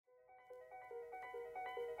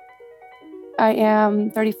I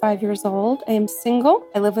am 35 years old. I am single.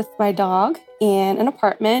 I live with my dog in an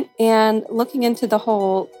apartment, and looking into the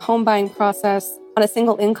whole home buying process on a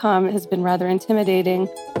single income has been rather intimidating.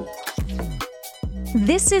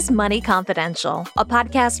 This is Money Confidential, a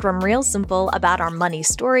podcast from Real Simple about our money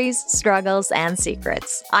stories, struggles, and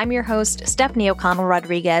secrets. I'm your host, Stephanie O'Connell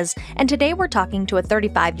Rodriguez, and today we're talking to a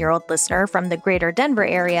 35-year-old listener from the greater Denver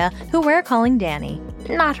area who we're calling Danny,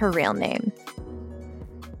 not her real name.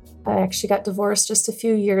 I actually got divorced just a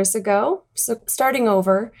few years ago, so starting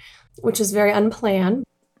over, which is very unplanned.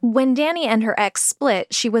 When Danny and her ex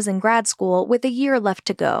split, she was in grad school with a year left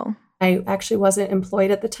to go. I actually wasn't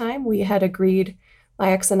employed at the time. We had agreed,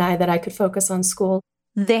 my ex and I, that I could focus on school.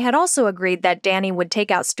 They had also agreed that Danny would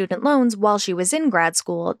take out student loans while she was in grad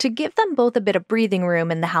school to give them both a bit of breathing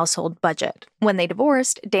room in the household budget. When they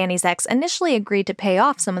divorced, Danny's ex initially agreed to pay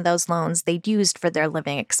off some of those loans they'd used for their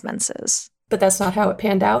living expenses. But that's not how it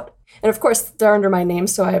panned out. And of course, they're under my name,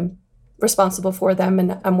 so I'm responsible for them,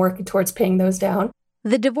 and I'm working towards paying those down.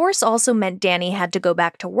 The divorce also meant Danny had to go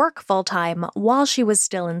back to work full-time while she was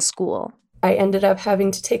still in school. I ended up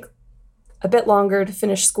having to take a bit longer to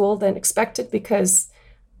finish school than expected because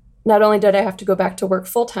not only did I have to go back to work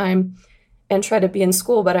full-time and try to be in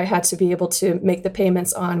school, but I had to be able to make the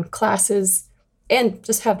payments on classes and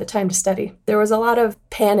just have the time to study. There was a lot of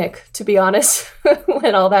panic, to be honest,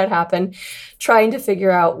 when all that happened, trying to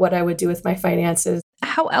figure out what I would do with my finances.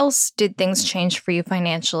 How else did things change for you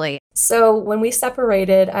financially? So when we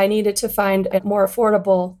separated, I needed to find a more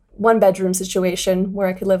affordable one-bedroom situation where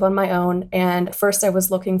I could live on my own. And first I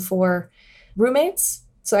was looking for roommates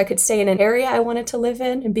so I could stay in an area I wanted to live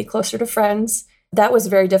in and be closer to friends. That was a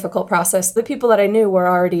very difficult process. The people that I knew were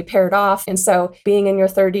already paired off. And so being in your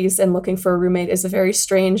 30s and looking for a roommate is a very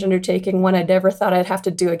strange undertaking, one I never thought I'd have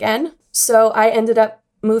to do again. So I ended up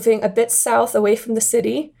moving a bit south away from the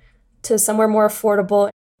city to somewhere more affordable.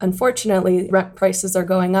 Unfortunately, rent prices are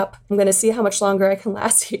going up. I'm going to see how much longer I can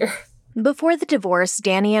last here. Before the divorce,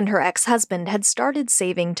 Danny and her ex-husband had started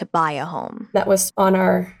saving to buy a home. That was on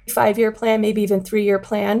our 5-year plan, maybe even 3-year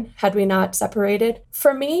plan, had we not separated.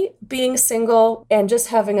 For me, being single and just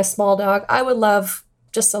having a small dog, I would love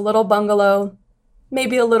just a little bungalow,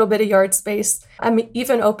 maybe a little bit of yard space. I'm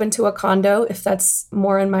even open to a condo if that's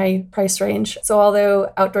more in my price range. So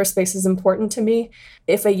although outdoor space is important to me,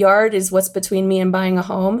 if a yard is what's between me and buying a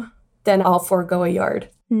home, then I'll forego a yard.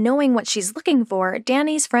 Knowing what she's looking for,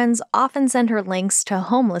 Danny's friends often send her links to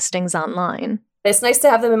home listings online. It's nice to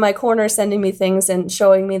have them in my corner sending me things and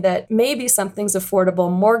showing me that maybe something's affordable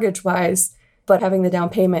mortgage-wise, but having the down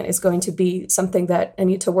payment is going to be something that I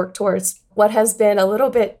need to work towards. What has been a little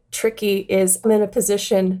bit tricky is I'm in a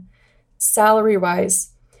position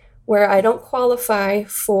salary-wise where I don't qualify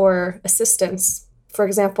for assistance. For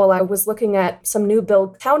example, I was looking at some new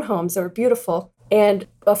build townhomes that were beautiful and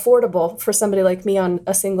affordable for somebody like me on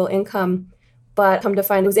a single income, but come to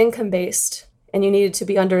find it was income-based, and you needed to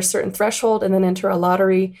be under a certain threshold and then enter a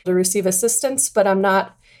lottery to receive assistance, but I'm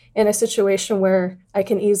not in a situation where I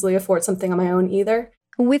can easily afford something on my own either.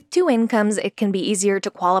 With 2 incomes, it can be easier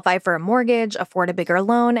to qualify for a mortgage, afford a bigger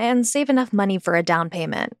loan, and save enough money for a down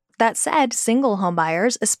payment. That said, single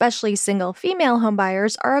homebuyers, especially single female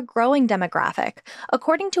homebuyers, are a growing demographic.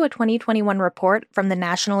 According to a 2021 report from the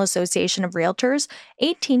National Association of Realtors,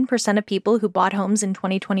 18% of people who bought homes in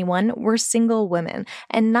 2021 were single women,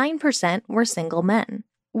 and 9% were single men.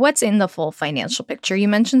 What's in the full financial picture? You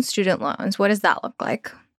mentioned student loans. What does that look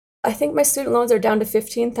like? I think my student loans are down to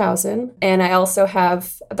 $15,000, and I also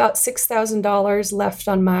have about $6,000 left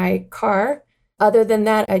on my car. Other than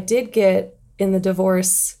that, I did get, in the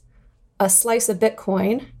divorce, a slice of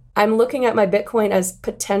Bitcoin. I'm looking at my Bitcoin as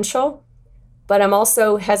potential, but I'm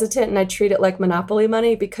also hesitant and I treat it like monopoly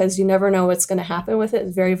money because you never know what's going to happen with it.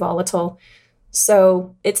 It's very volatile.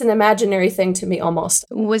 So it's an imaginary thing to me almost.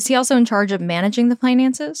 Was he also in charge of managing the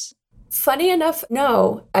finances? Funny enough,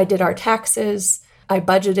 no. I did our taxes. I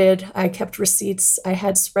budgeted. I kept receipts. I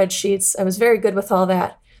had spreadsheets. I was very good with all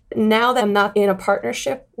that. Now that I'm not in a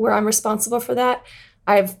partnership where I'm responsible for that,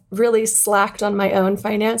 I've really slacked on my own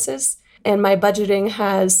finances. And my budgeting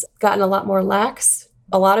has gotten a lot more lax.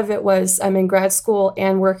 A lot of it was I'm in grad school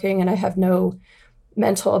and working, and I have no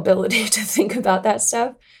mental ability to think about that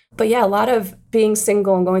stuff. But yeah, a lot of being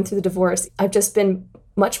single and going through the divorce, I've just been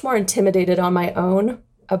much more intimidated on my own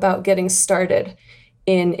about getting started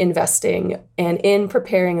in investing and in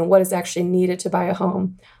preparing and what is actually needed to buy a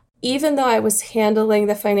home. Even though I was handling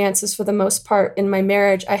the finances for the most part in my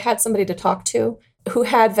marriage, I had somebody to talk to who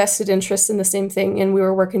had vested interests in the same thing, and we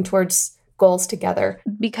were working towards goals together.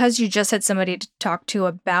 Because you just had somebody to talk to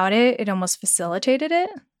about it, it almost facilitated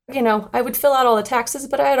it? I would fill out all the taxes,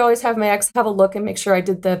 but I'd always have my ex have a look and make sure I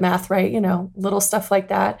did the math right, little stuff like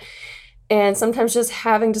that. And sometimes just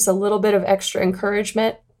having just a little bit of extra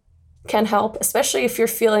encouragement can help, especially if you're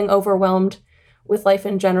feeling overwhelmed with life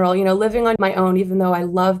in general. Living on my own, even though I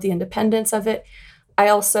love the independence of it, I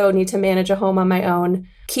also need to manage a home on my own,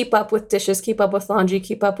 keep up with dishes, keep up with laundry,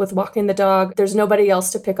 keep up with walking the dog. There's nobody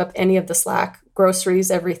else to pick up any of the slack, groceries,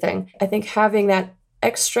 everything. I think having that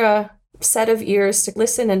extra set of ears to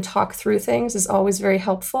listen and talk through things is always very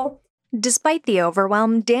helpful. Despite the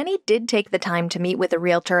overwhelm, Dani did take the time to meet with a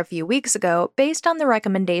realtor a few weeks ago based on the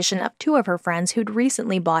recommendation of two of her friends who'd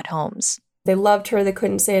recently bought homes. They loved her. They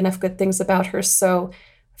couldn't say enough good things about her. So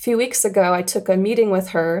a few weeks ago, I took a meeting with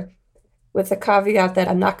her with the caveat that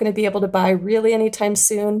I'm not going to be able to buy really anytime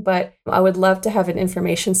soon, but I would love to have an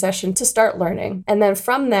information session to start learning. And then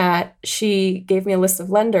from that, she gave me a list of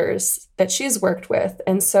lenders that she's worked with.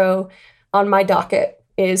 And so on my docket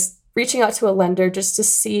is reaching out to a lender just to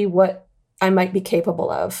see what I might be capable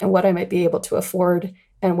of and what I might be able to afford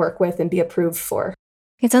and work with and be approved for.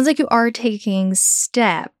 It sounds like you are taking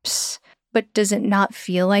steps, but does it not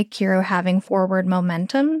feel like you're having forward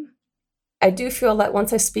momentum? I do feel that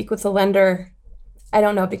once I speak with the lender, I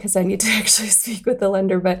don't know because I need to actually speak with the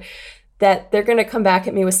lender, but that they're going to come back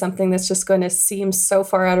at me with something that's just going to seem so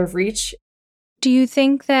far out of reach. Do you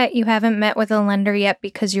think that you haven't met with a lender yet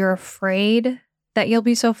because you're afraid that you'll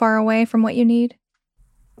be so far away from what you need?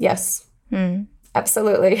 Yes,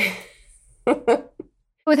 absolutely.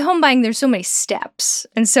 With home buying, there's so many steps.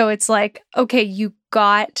 And so it's like, okay, you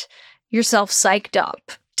got yourself psyched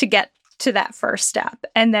up to get to that first step.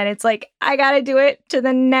 And then it's like, I got to do it to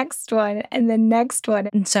the next one and the next one.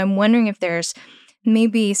 And so I'm wondering if there's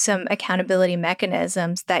maybe some accountability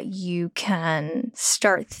mechanisms that you can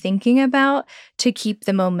start thinking about to keep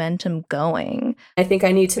the momentum going. I think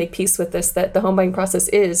I need to make peace with this, that the home buying process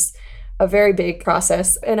is a very big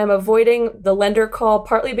process. And I'm avoiding the lender call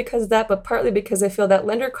partly because of that, but partly because I feel that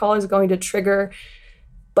lender call is going to trigger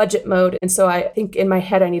budget mode. And so I think in my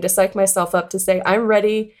head, I need to psych myself up to say, I'm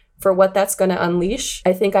ready for what that's going to unleash.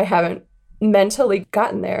 I think I haven't mentally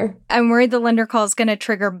gotten there. I'm worried the lender call is going to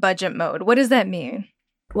trigger budget mode. What does that mean?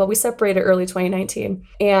 Well, we separated early 2019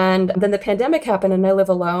 and then the pandemic happened and I live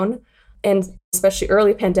alone. And especially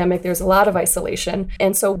early pandemic, there's a lot of isolation.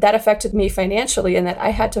 And so that affected me financially in that I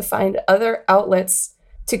had to find other outlets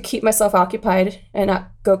to keep myself occupied and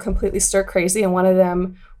not go completely stir crazy. And one of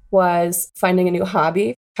them was finding a new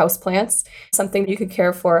hobby, houseplants, something you could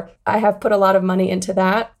care for. I have put a lot of money into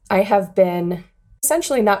that. I have been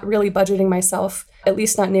essentially not really budgeting myself, at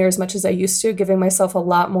least not near as much as I used to, giving myself a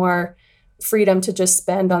lot more freedom to just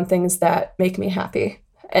spend on things that make me happy.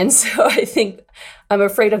 And so I think I'm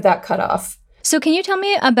afraid of that cutoff. So can you tell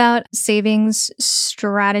me about savings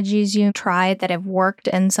strategies you tried that have worked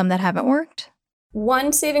and some that haven't worked?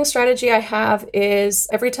 One saving strategy I have is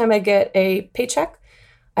every time I get a paycheck,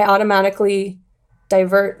 I automatically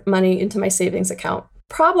divert money into my savings account.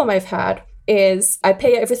 Problem I've had is I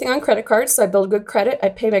pay everything on credit cards, so I build good credit. I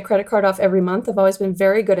pay my credit card off every month. I've always been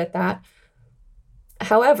very good at that.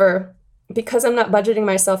 However, because I'm not budgeting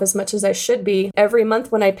myself as much as I should be, every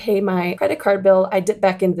month when I pay my credit card bill, I dip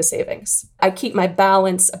back into the savings. I keep my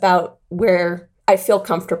balance about where I feel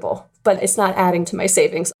comfortable, but it's not adding to my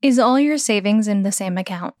savings. Is all your savings in the same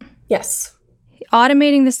account? Yes.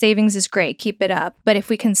 Automating the savings is great. Keep it up. But if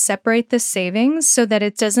we can separate the savings so that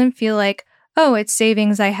it doesn't feel like, oh, it's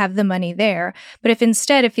savings, I have the money there. But if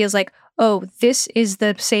instead it feels like, oh, this is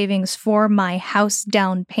the savings for my house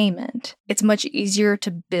down payment, it's much easier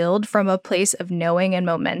to build from a place of knowing and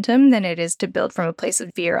momentum than it is to build from a place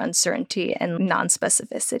of fear, uncertainty, and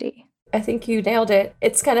non-specificity. I think you nailed it.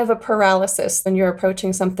 It's kind of a paralysis when you're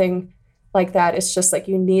approaching something like that. It's just like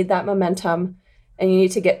you need that momentum and you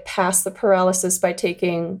need to get past the paralysis by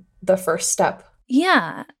taking the first step.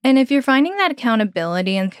 Yeah. And if you're finding that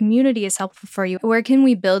accountability and community is helpful for you, where can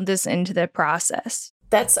we build this into the process?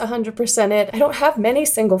 That's 100% it. I don't have many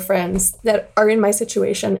single friends that are in my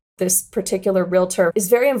situation. This particular realtor is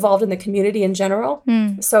very involved in the community in general.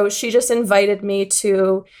 So she just invited me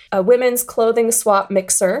to a women's clothing swap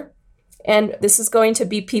mixer. And this is going to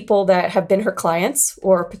be people that have been her clients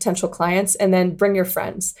or potential clients, and then bring your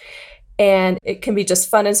friends. And it can be just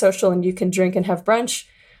fun and social, and you can drink and have brunch.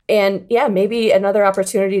 And yeah, maybe another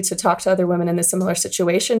opportunity to talk to other women in a similar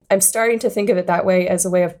situation. I'm starting to think of it that way as a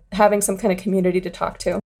way of having some kind of community to talk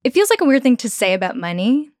to. It feels like a weird thing to say about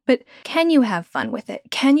money, but can you have fun with it?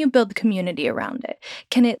 Can you build community around it?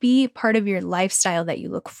 Can it be part of your lifestyle that you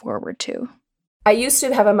look forward to? I used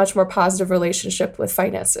to have a much more positive relationship with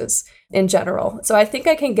finances in general. So I think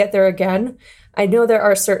I can get there again. I know there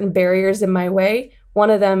are certain barriers in my way One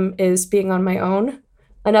of them is being on my own.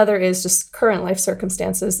 Another is just current life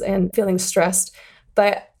circumstances and feeling stressed.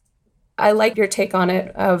 But I like your take on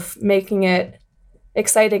it of making it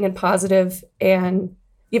exciting and positive, and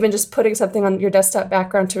even just putting something on your desktop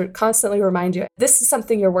background to constantly remind you, this is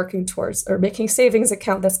something you're working towards, or making savings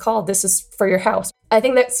account that's called, this is for your house. I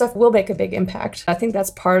think that stuff will make a big impact. I think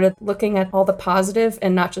that's part of looking at all the positive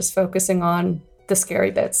and not just focusing on the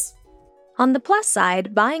scary bits. On the plus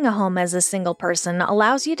side, buying a home as a single person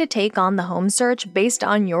allows you to take on the home search based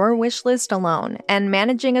on your wish list alone, and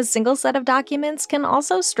managing a single set of documents can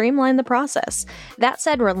also streamline the process. That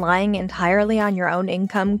said, relying entirely on your own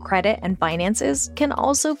income, credit, and finances can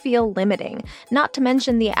also feel limiting, not to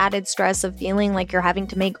mention the added stress of feeling like you're having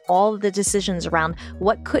to make all of the decisions around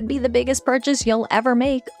what could be the biggest purchase you'll ever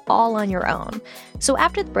make all on your own. So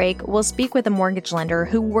after the break, we'll speak with a mortgage lender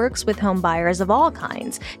who works with home buyers of all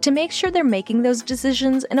kinds to make sure they're making those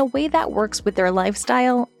decisions in a way that works with their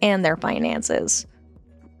lifestyle and their finances.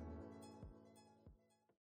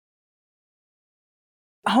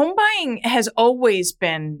 Home buying has always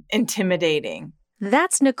been intimidating.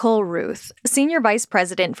 That's Nicole Ruth, Senior Vice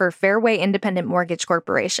President for Fairway Independent Mortgage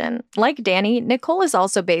Corporation. Like Danny, Nicole is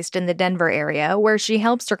also based in the Denver area, where she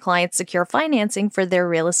helps her clients secure financing for their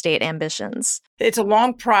real estate ambitions. It's a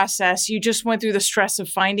long process. You just went through the stress of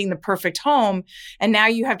finding the perfect home, and now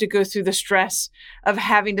you have to go through the stress of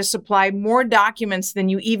having to supply more documents than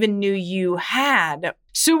you even knew you had.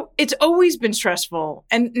 So it's always been stressful,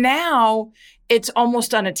 and now it's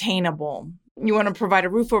almost unattainable. You want to provide a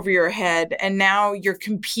roof over your head, and now you're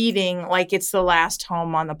competing like it's the last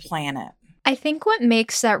home on the planet. I think what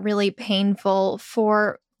makes that really painful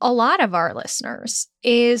for a lot of our listeners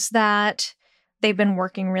is that they've been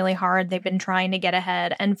working really hard, they've been trying to get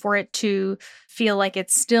ahead, and for it to feel like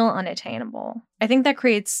it's still unattainable. I think that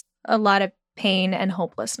creates a lot of pain and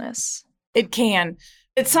hopelessness. It can.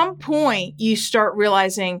 At some point, you start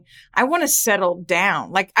realizing, I want to settle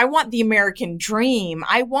down. Like, I want the American dream.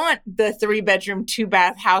 I want the 3-bedroom,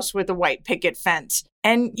 2-bath house with a white picket fence.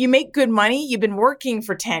 And you make good money. You've been working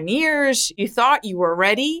for 10 years. You thought you were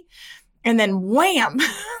ready. And then wham,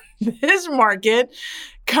 this market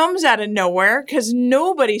comes out of nowhere because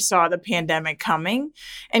nobody saw the pandemic coming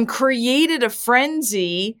and created a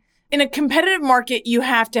frenzy. In a competitive market, you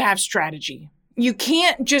have to have strategy. You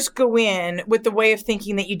can't just go in with the way of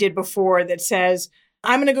thinking that you did before that says,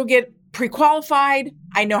 I'm going to go get pre-qualified.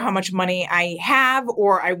 I know how much money I have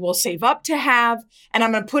or I will save up to have, and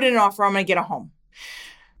I'm going to put in an offer. I'm going to get a home.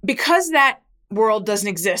 Because that world doesn't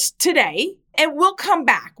exist today, it will come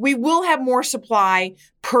back. We will have more supply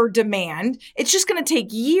per demand. It's just going to take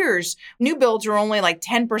years. New builds are only like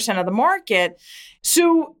 10% of the market.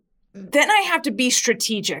 So then I have to be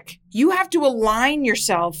strategic. You have to align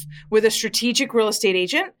yourself with a strategic real estate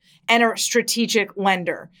agent and a strategic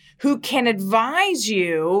lender who can advise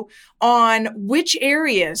you on which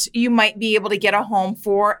areas you might be able to get a home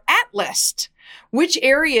for at list, which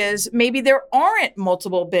areas maybe there aren't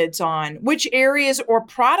multiple bids on, which areas or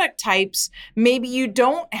product types maybe you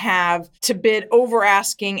don't have to bid over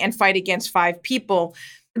asking and fight against 5 people.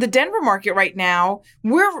 The Denver market right now,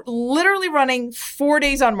 we're literally running 4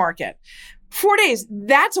 days on market. 4 days,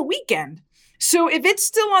 that's a weekend. So if it's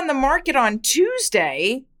still on the market on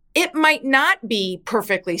Tuesday, it might not be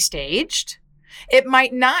perfectly staged. It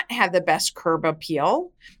might not have the best curb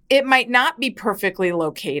appeal. It might not be perfectly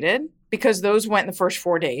located because those went in the first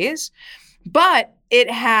 4 days, but it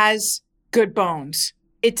has good bones.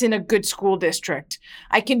 It's in a good school district.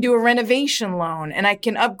 I can do a renovation loan and I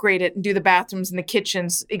can upgrade it and do the bathrooms and the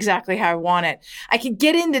kitchens exactly how I want it. I can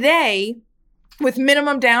get in today with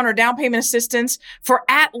minimum down or down payment assistance for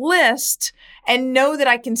at list and know that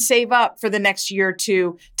I can save up for the next year or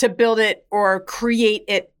two to build it or create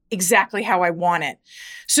it exactly how I want it.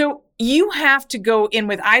 So you have to go in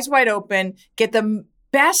with eyes wide open, get the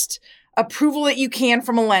best approval that you can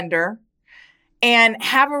from a lender, and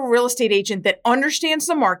have a real estate agent that understands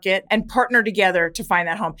the market and partner together to find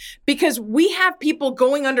that home. Because we have people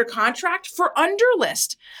going under contract for under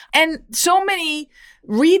list. And so many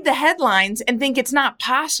read the headlines and think it's not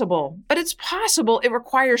possible, but it's possible. It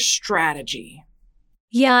requires strategy.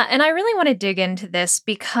 Yeah, and I really want to dig into this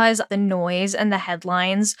because the noise and the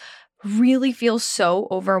headlines really feel so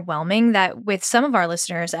overwhelming that with some of our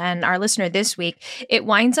listeners and our listener this week, it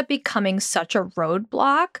winds up becoming such a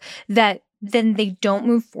roadblock that then they don't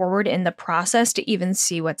move forward in the process to even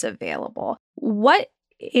see what's available. What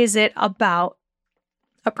is it about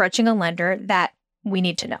approaching a lender that we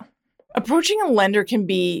need to know? Approaching a lender can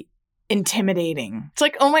be intimidating. It's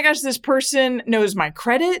like, oh my gosh, this person knows my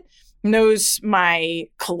credit. knows my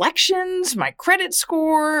collections, my credit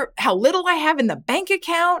score, how little I have in the bank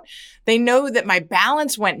account. They know that my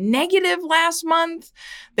balance went negative last month.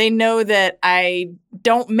 They know that I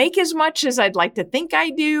don't make as much as I'd like to think I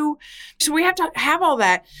do. So we have to have all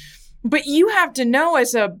that. But you have to know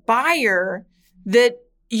as a buyer that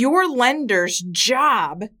your lender's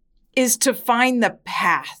job is to find the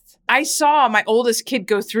path. I saw my oldest kid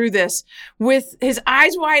go through this with his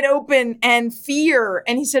eyes wide open and fear.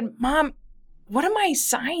 And he said, Mom, what am I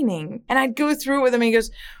signing? And I'd go through it with him and he goes,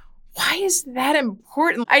 why is that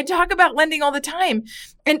important? I talk about lending all the time.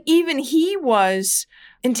 And even he was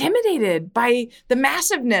intimidated by the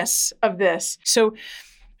massiveness of this. So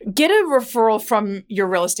get a referral from your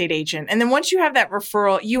real estate agent. And then once you have that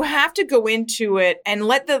referral, you have to go into it and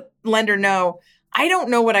let the lender know, I don't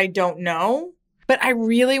know what I don't know, but I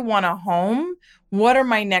really want a home. What are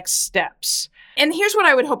my next steps? And here's what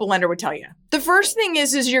I would hope a lender would tell you. The first thing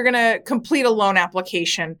is you're going to complete a loan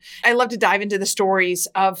application. I love to dive into the stories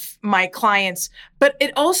of my clients, but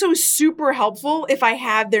it also is super helpful if I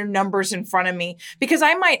have their numbers in front of me, because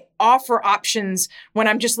I might offer options when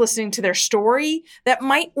I'm just listening to their story that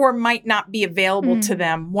might or might not be available to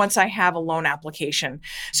them once I have a loan application.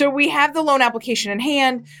 So we have the loan application in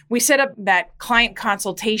hand. We set up that client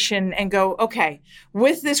consultation and go, okay,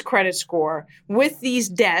 with this credit score, with these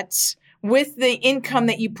debts, with the income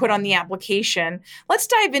that you put on the application, let's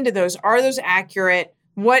dive into those. Are those accurate?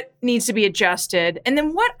 What needs to be adjusted? And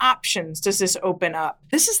then what options does this open up?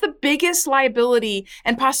 This is the biggest liability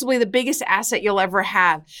and possibly the biggest asset you'll ever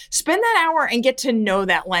have. Spend that hour and get to know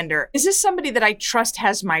that lender. Is this somebody that I trust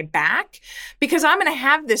has my back? Because I'm going to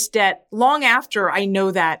have this debt long after I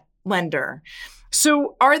know that lender.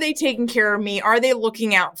 So are they taking care of me? Are they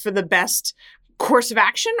looking out for the best course of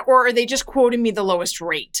action, or are they just quoting me the lowest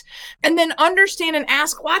rate? And then understand and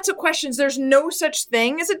ask lots of questions. There's no such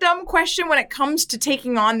thing as a dumb question when it comes to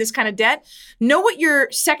taking on this kind of debt. Know what your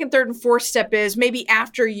second, third, and fourth step is, maybe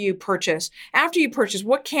after you purchase. After you purchase,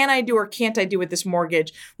 what can I do or can't I do with this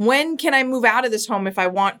mortgage? When can I move out of this home if I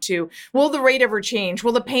want to? Will the rate ever change?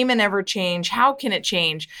 Will the payment ever change? How can it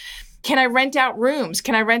change? Can I rent out rooms?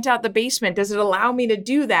 Can I rent out the basement? Does it allow me to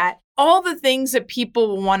do that? All the things that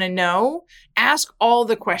people want to know, ask all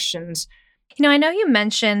the questions. You know, I know you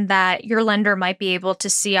mentioned that your lender might be able to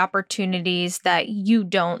see opportunities that you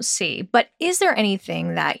don't see, but is there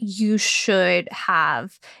anything that you should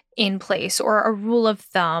have in place or a rule of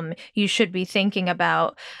thumb you should be thinking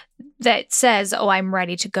about that says, oh, I'm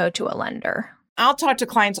ready to go to a lender? I'll talk to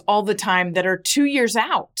clients all the time that are 2 years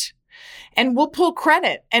out. And we'll pull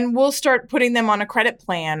credit and we'll start putting them on a credit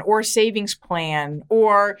plan or a savings plan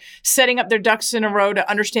or setting up their ducks in a row to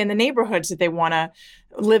understand the neighborhoods that they want to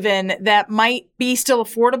live in that might be still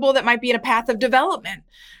affordable, that might be in a path of development.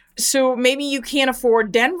 So maybe you can't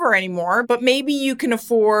afford Denver anymore, but maybe you can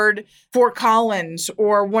afford Fort Collins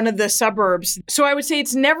or one of the suburbs. So I would say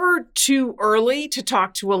it's never too early to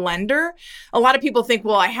talk to a lender. A lot of people think,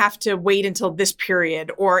 well, I have to wait until this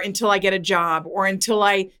period or until I get a job or until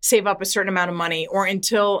I save up a certain amount of money or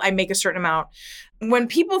until I make a certain amount. When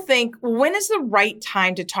people think, when is the right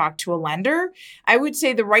time to talk to a lender? I would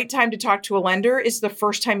say the right time to talk to a lender is the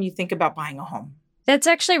first time you think about buying a home. That's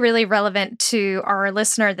actually really relevant to our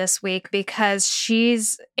listener this week because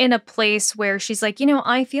she's in a place where she's like, you know,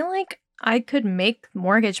 I feel like I could make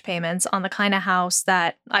mortgage payments on the kind of house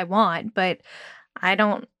that I want, but I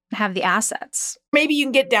don't have the assets. Maybe you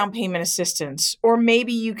can get down payment assistance, or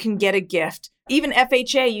maybe you can get a gift. Even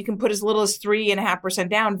FHA, you can put as little as 3.5%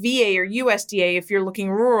 down. VA or USDA, if you're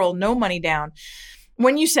looking rural, no money down.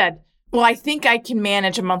 When you said, well, I think I can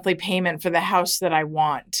manage a monthly payment for the house that I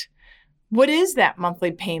want. What is that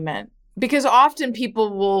monthly payment? Because often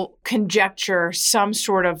people will conjecture some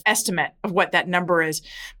sort of estimate of what that number is.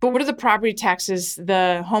 But what are the property taxes,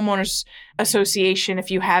 the homeowners association,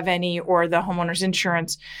 if you have any, or the homeowners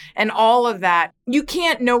insurance, and all of that? You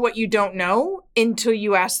can't know what you don't know until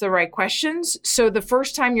you ask the right questions. So the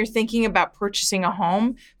first time you're thinking about purchasing a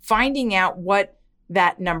home, finding out what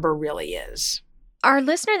that number really is. Our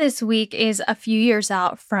listener this week is a few years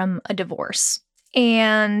out from a divorce.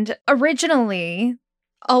 And originally,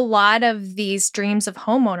 a lot of these dreams of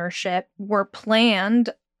homeownership were planned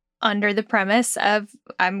under the premise of,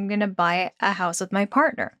 I'm going to buy a house with my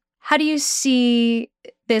partner. How do you see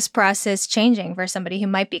this process changing for somebody who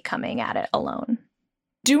might be coming at it alone?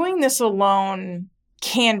 Doing this alone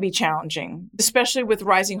can be challenging, especially with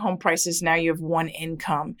rising home prices. Now you have one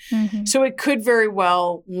income. Mm-hmm. So it could very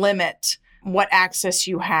well limit what access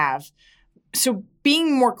you have. So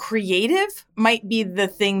being more creative might be the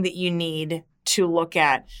thing that you need to look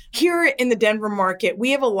at. Here in the Denver market,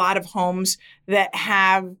 we have a lot of homes that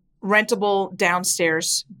have rentable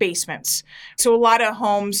downstairs basements. So a lot of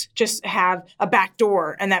homes just have a back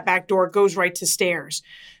door, and that back door goes right to stairs.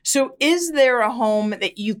 So is there a home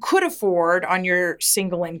that you could afford on your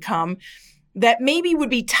single income that maybe would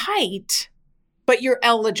be tight, but you're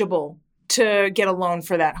eligible to get a loan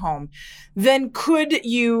for that home? Then could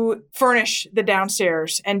you furnish the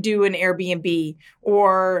downstairs and do an Airbnb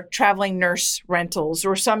or traveling nurse rentals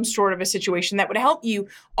or some sort of a situation that would help you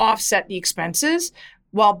offset the expenses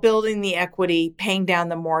while building the equity, paying down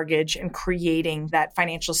the mortgage, and creating that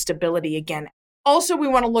financial stability again? Also, we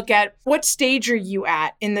want to look at what stage are you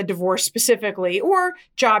at in the divorce specifically, or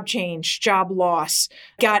job change, job loss,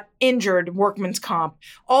 got injured, workman's comp.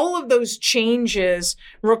 All of those changes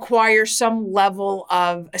require some level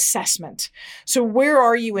of assessment. So where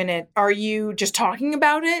are you in it? Are you just talking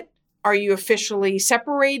about it? Are you officially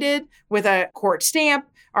separated with a court stamp?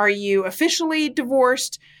 Are you officially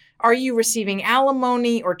divorced? Are you receiving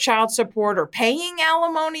alimony or child support or paying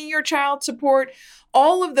alimony or child support?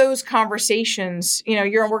 All of those conversations,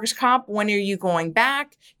 you're on workers' comp. When are you going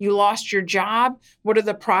back? You lost your job. What are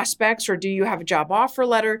the prospects, or do you have a job offer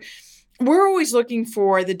letter? We're always looking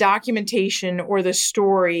for the documentation or the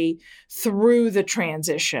story through the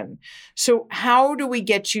transition. So how do we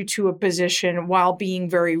get you to a position while being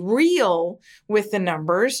very real with the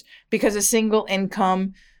numbers? Because a single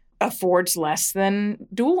income affords less than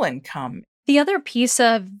dual income. The other piece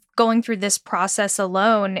of going through this process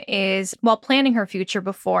alone is, while planning her future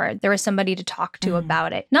before, there was somebody to talk to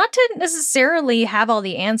about it. Not to necessarily have all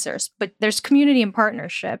the answers, but there's community and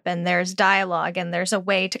partnership, and there's dialogue, and there's a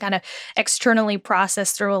way to kind of externally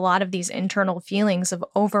process through a lot of these internal feelings of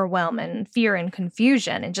overwhelm and fear and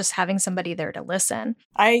confusion, and just having somebody there to listen.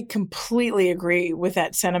 I completely agree with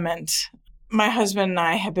that sentiment. My husband and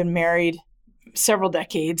I have been married several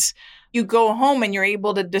decades. You go home and you're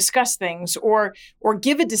able to discuss things or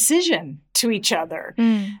give a decision to each other,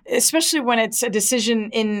 especially when it's a decision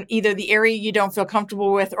in either the area you don't feel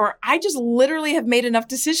comfortable with, or I just literally have made enough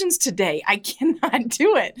decisions today. I cannot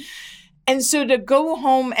do it. And so to go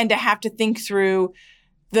home and to have to think through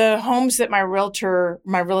the homes that my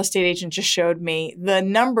real estate agent just showed me, the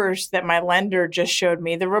numbers that my lender just showed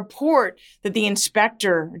me, the report that the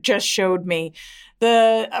inspector just showed me,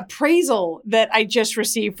 the appraisal that I just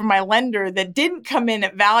received from my lender that didn't come in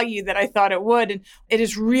at value that I thought it would. And it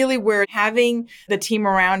is really where having the team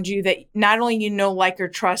around you that not only like, or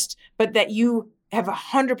trust, but that you have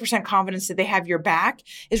 100% confidence that they have your back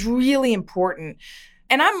is really important.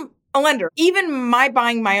 And I'm a lender. Even my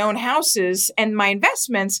buying my own houses and my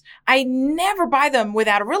investments, I never buy them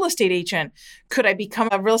without a real estate agent. Could I become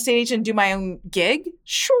a real estate agent and do my own gig?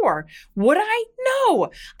 Sure. Would I? No.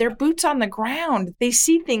 They're boots on the ground. They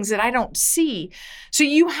see things that I don't see. So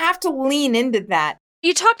you have to lean into that.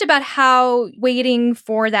 You talked about how waiting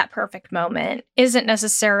for that perfect moment isn't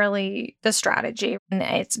necessarily the strategy. And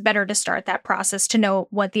it's better to start that process to know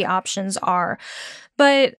what the options are.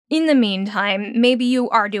 But in the meantime, maybe you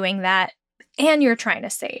are doing that and you're trying to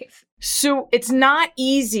save. So it's not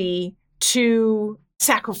easy to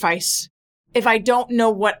sacrifice if I don't know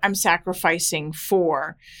what I'm sacrificing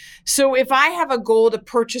for. So if I have a goal to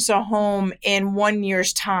purchase a home in 1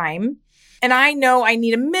 year's time, and I know I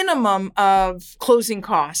need a minimum of closing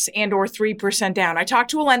costs and or 3% down. I talk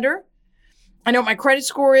to a lender. I know what my credit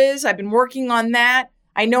score is. I've been working on that.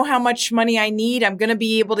 I know how much money I need. I'm going to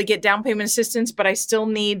be able to get down payment assistance, but I still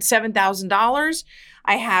need $7,000.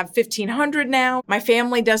 I have $1,500 now. My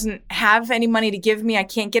family doesn't have any money to give me. I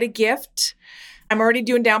can't get a gift. I'm already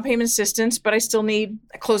doing down payment assistance, but I still need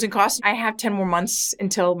a closing cost. I have 10 more months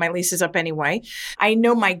until my lease is up anyway. I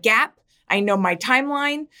know my gap. I know my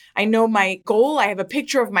timeline. I know my goal. I have a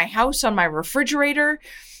picture of my house on my refrigerator.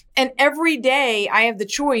 And every day I have the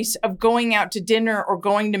choice of going out to dinner or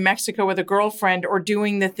going to Mexico with a girlfriend or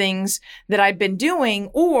doing the things that I've been doing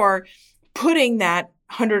or putting that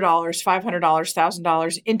 $100, $500,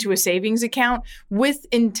 $1,000 into a savings account with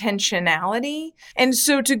intentionality. And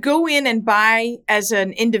so to go in and buy as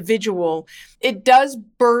an individual, it does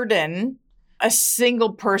burden a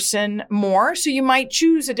single person more. So you might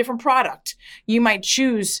choose a different product. You might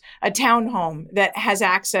choose a townhome that has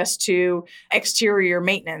access to exterior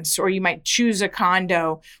maintenance, or you might choose a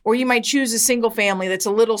condo, or you might choose a single family that's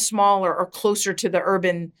a little smaller or closer to the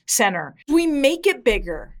urban center. We make it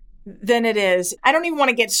bigger than it is. I don't even want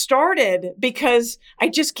to get started because I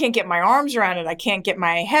just can't get my arms around it. I can't get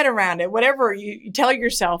my head around it, whatever you tell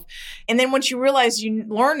yourself. And then once you realize you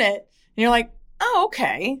learn it, and you're like, oh,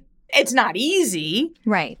 okay. It's not easy,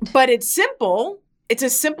 right? But it's simple. It's a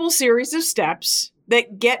simple series of steps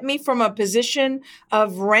that get me from a position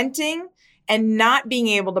of renting and not being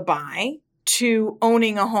able to buy to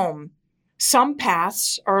owning a home. Some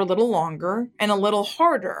paths are a little longer and a little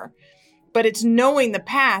harder, but it's knowing the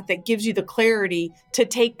path that gives you the clarity to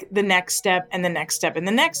take the next step and the next step and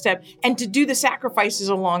the next step, and to do the sacrifices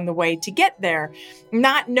along the way to get there,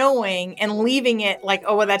 not knowing and leaving it like,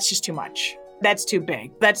 oh, well, that's just too much. That's too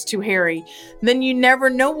big. That's too hairy. Then you never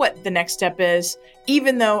know what the next step is,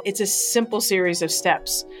 even though it's a simple series of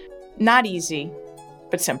steps. Not easy,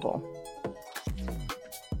 but simple.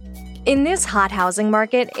 In this hot housing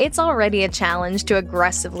market, it's already a challenge to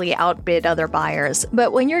aggressively outbid other buyers.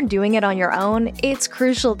 But when you're doing it on your own, it's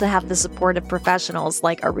crucial to have the support of professionals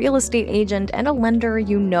like a real estate agent and a lender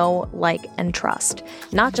you know, like, and trust.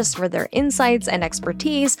 Not just for their insights and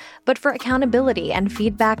expertise, but for accountability and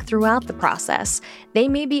feedback throughout the process. They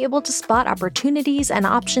may be able to spot opportunities and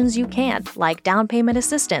options you can't, like down payment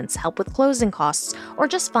assistance, help with closing costs, or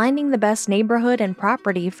just finding the best neighborhood and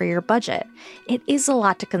property for your budget. It is a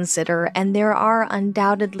lot to consider, and there are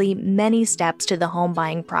undoubtedly many steps to the home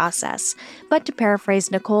buying process. But to paraphrase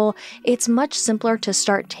Nicole, it's much simpler to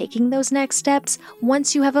start taking those next steps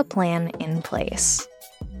once you have a plan in place.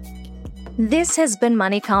 This has been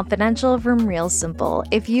Money Confidential from Real Simple.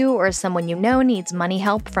 If you or someone you know needs money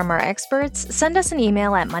help from our experts, send us an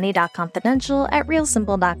email at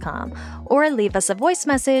money.confidential@realsimple.com or leave us a voice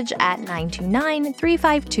message at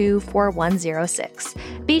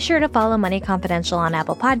 929-352-4106. Be sure to follow Money Confidential on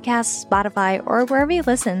Apple Podcasts, Spotify, or wherever you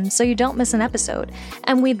listen so you don't miss an episode.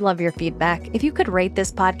 And we'd love your feedback. If you could rate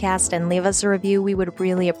this podcast and leave us a review, we would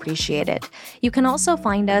really appreciate it. You can also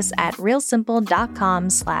find us at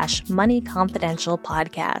realsimple.com/Money Confidential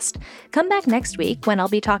Podcast. Come back next week when I'll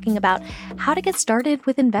be talking about how to get started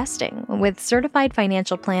with investing with certified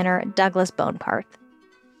financial planner Douglas Boneparth.